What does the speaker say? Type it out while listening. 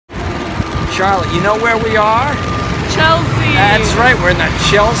Charlotte, you know where we are? Chelsea! That's right, we're in the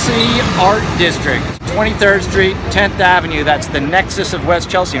Chelsea Art District. 23rd Street, 10th Avenue, that's the nexus of West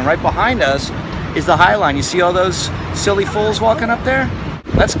Chelsea. And right behind us is the High Line. You see all those silly fools walking up there?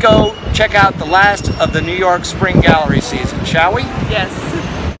 Let's go check out the last of the New York Spring Gallery season, shall we? Yes.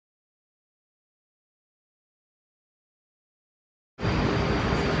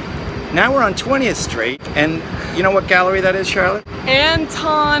 Now we're on 20th Street, and you know what gallery that is, Charlotte?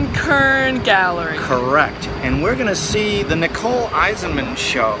 Anton Kern Gallery. Correct. And we're gonna see the Nicole Eisenman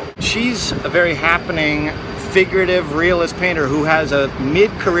show. She's a very happening, figurative, realist painter who has a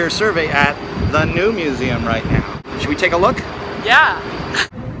mid-career survey at the New Museum right now. Should we take a look? Yeah.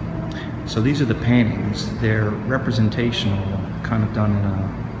 So these are the paintings. They're representational, kind of done in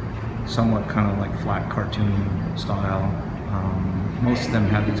a somewhat kind of like flat cartoon style. Most of them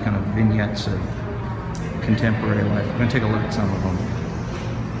have these kind of vignettes of contemporary life. We're going to take a look at some of them.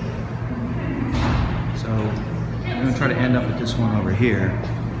 So I'm going to try to end up with this one over here.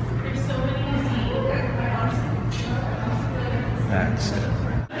 That's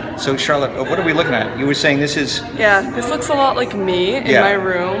it. So Charlotte, what are we looking at? You were saying this is... Yeah, this looks a lot like me in Yeah. my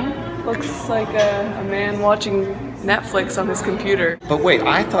room. Looks like a man watching Netflix on his computer. But wait,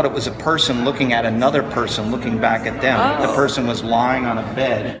 I thought it was a person looking at another person looking back at them. Oh. The person was lying on a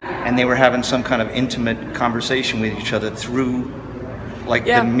bed and they were having some kind of intimate conversation with each other through like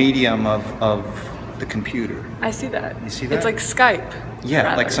the medium of the computer. I see that. You see that? It's like Skype. Yeah,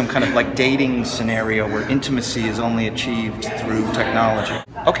 rather. like some kind of like dating scenario where intimacy is only achieved through technology.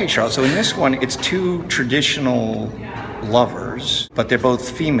 Okay, Charlotte, so in this one it's two traditional lovers, but they're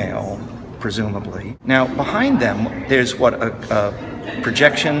both female, presumably. Now, behind them, there's what, a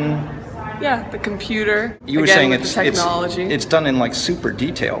projection? Yeah, the computer. You were again, saying with the technology. it's done in like super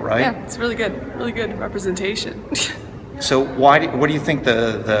detail, right? Yeah, it's really good representation. So what do you think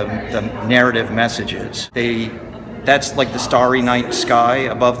the narrative message is? That's like the starry night sky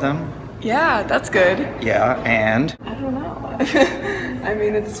above them? Yeah, that's good. Yeah, and? I don't know. I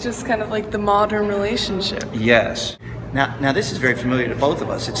mean, it's just kind of like the modern relationship. Yes. Now this is very familiar to both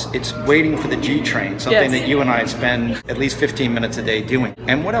of us. It's waiting for the G train, something that you and I spend at least 15 minutes a day doing.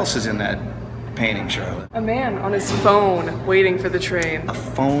 And what else is in that painting, Charlotte? A man on his phone waiting for the train. A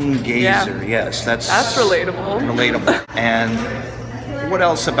phone gazer, yes. That's relatable. Relatable. And what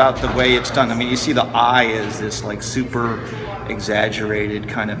else about the way it's done? I mean, you see the eye is this like super exaggerated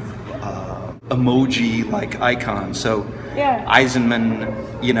kind of emoji-like icon. So yeah.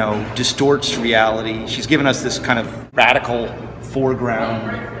 Eisenman, you know, distorts reality. She's given us this kind of radical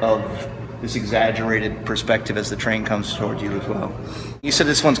foreground of this exaggerated perspective as the train comes toward you as well. You said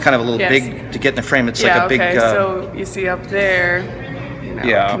this one's kind of a little big to get in the frame. It's like a big... so you see up there, you know,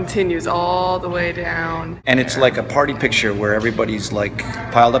 it continues all the way down. And it's like a party picture where everybody's like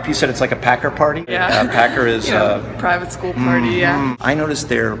piled up. You said it's like a Packer party? Yeah. Packer is... private school party, yeah. I noticed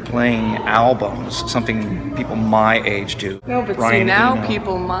they're playing albums, something people my age do. No, but Brian see, now Eno.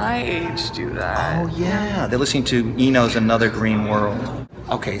 people my age do that. Oh, yeah. They're listening to Eno's Another Green World.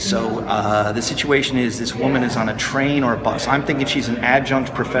 Okay, so the situation is this woman is on a train or a bus. I'm thinking she's an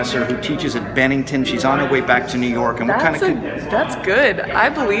adjunct professor who teaches at Bennington. She's on her way back to New York. And that's good. I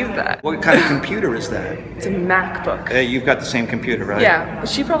believe that. What kind of computer is that? It's a MacBook. You've got the same computer, right? Yeah, but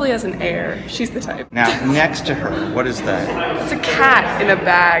she probably has an Air. She's the type. Now, next to her, what is that? It's a cat in a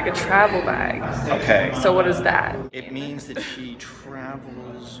bag, a travel bag. Okay. So what is that? It means that she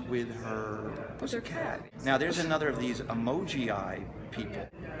travels with her cat. Now, there's another of these emoji eye people.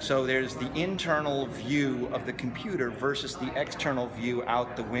 So there's the internal view of the computer versus the external view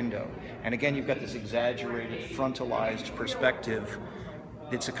out the window. And again, you've got this exaggerated, frontalized perspective.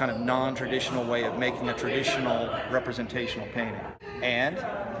 It's a kind of non-traditional way of making a traditional representational painting. And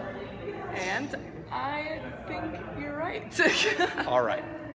I think you're right. all right.